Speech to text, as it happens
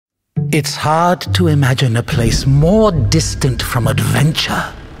It's hard to imagine a place more distant from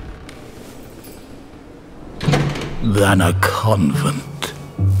adventure than a convent.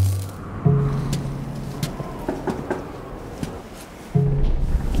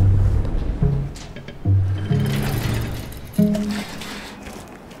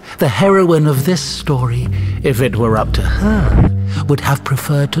 The heroine of this story, if it were up to her, would have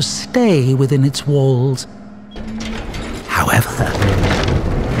preferred to stay within its walls. However,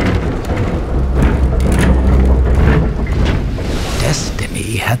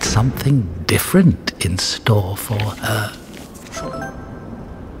 destiny had something different in store for her.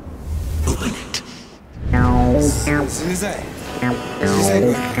 Open it.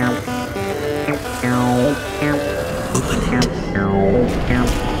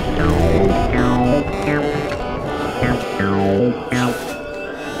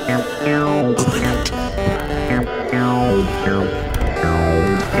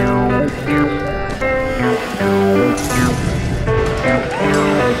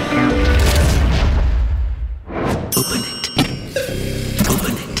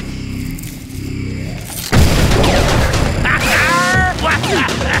 Open it.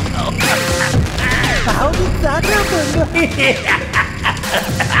 How did that happen?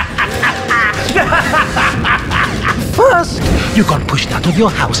 First, you got pushed out of your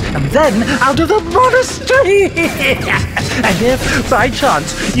house, and then out of the monastery. And if, by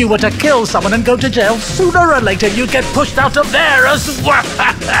chance, you were to kill someone and go to jail, sooner or later you'd get pushed out of there as well.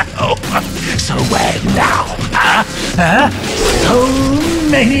 So where now? So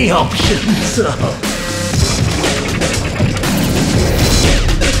many options.